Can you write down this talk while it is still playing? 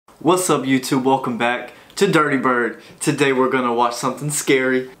What's up YouTube? Welcome back to DurtyBurd. Today we're gonna watch something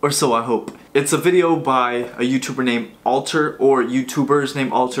scary, or so I hope. It's a video by a YouTuber named Alter, or YouTubers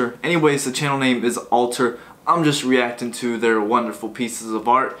named Alter. Anyways, the channel name is Alter. I'm just reacting to their wonderful pieces of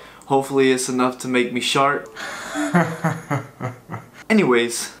art. Hopefully it's enough to make me shart.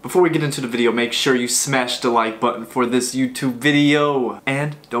 Anyways, before we get into the video, make sure you smash the like button for this YouTube video.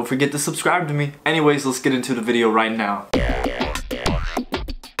 And don't forget to subscribe to me. Anyways, let's get into the video right now.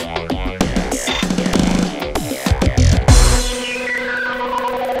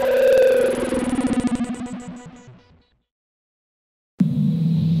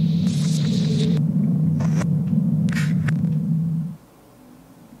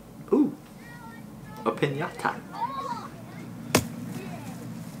 Ooh, a piñata.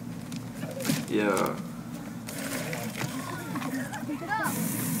 Yeah.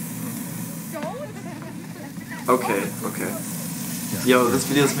 Okay. Yo, this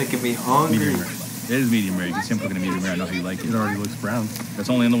video's making me hungry. Medium rare. It is medium rare. You can see I'm cooking a medium rare. I know how you like it. It already looks brown. That's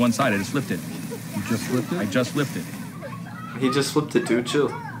only on the one side. I just flipped it. You just flipped it? I just flipped it. He just flipped it, dude.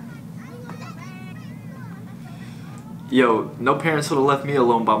 Chill. Yo, no parents would have left me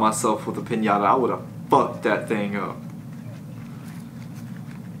alone by myself with a piñata. I would have fucked that thing up.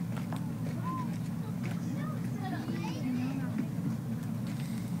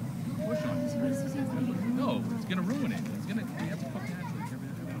 No, it's gonna ruin it. It's gonna. You have to cook naturally.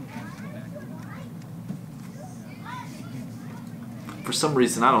 For some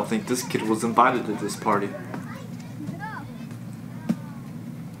reason, I don't think this kid was invited to this party.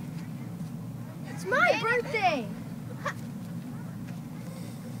 It's my birthday!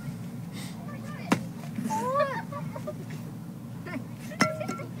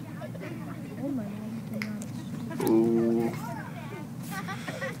 Ooh.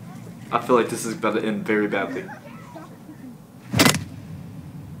 I feel like this is about to end very badly.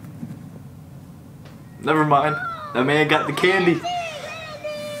 Never mind. That man got the candy.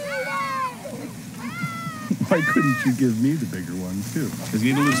 Why couldn't you give me the bigger one too? Because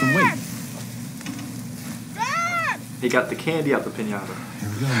you need to lose some weight. He got the candy out the piñata. Here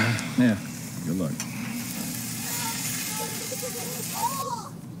we go, man. Yeah. Good luck.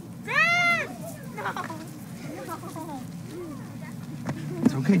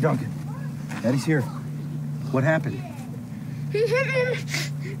 It's okay, Duncan. Daddy's here. What happened? He hit me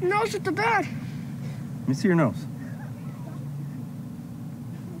in the nose with the bat. Let me see your nose.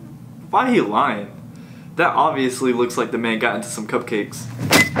 Why are you lying? That obviously looks like the man got into some cupcakes.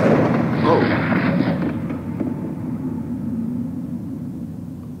 Oh.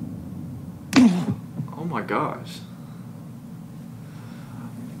 Oh my gosh.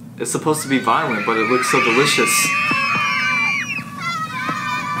 It's supposed to be violent, but it looks so delicious.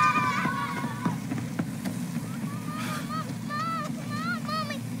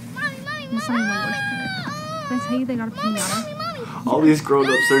 That's not even the worst part. Did I tell you they got a piñata? All these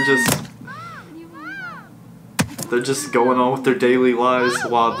grown-ups, they're just going on with their daily lives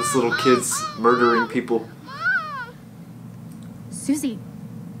while this little kid's murdering people. Susie,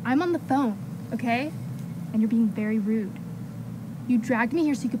 I'm on the phone, okay? And you're being very rude. You dragged me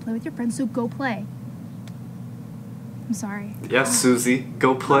here so you could play with your friends, so go play. I'm sorry. Yes, Susie,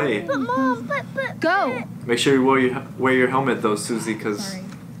 go play. But Mom, Go! Make sure you wear your helmet though, Susie, because... Sorry,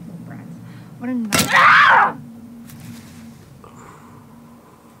 little brats. What a night.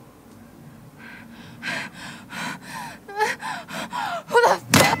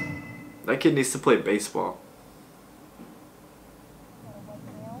 That kid needs to play baseball.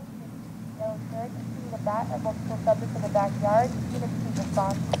 The bat at multiple subjects in the backyard. Units please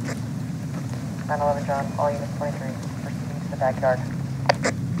respond. 911 John, all units 23. Proceeding to the backyard.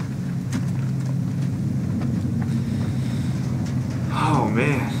 Oh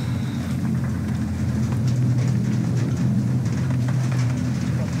man.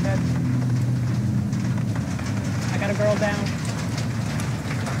 I got a girl down.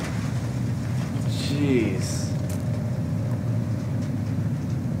 Jeez.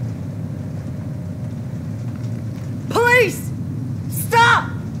 Police! Stop!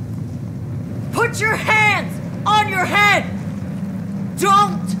 Put your hands on your head!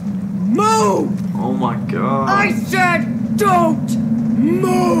 Don't move! Oh my god. I said don't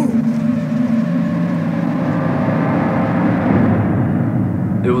move!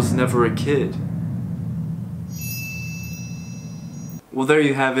 It was never a kid. Well, there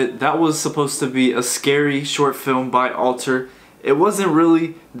you have it. That was supposed to be a scary short film by Alter. It wasn't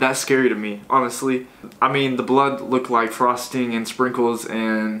really that scary to me, honestly. I mean, the blood looked like frosting and sprinkles,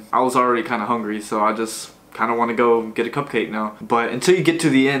 and I was already kind of hungry, so I just kind of want to go get a cupcake now. But until you get to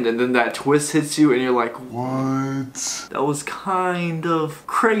the end and then that twist hits you and you're like, what? That was kind of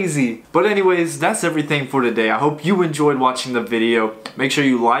crazy. But anyways, that's everything for today. I hope you enjoyed watching the video. Make sure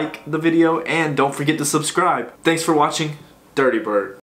you like the video and don't forget to subscribe. Thanks for watching DurtyBurd.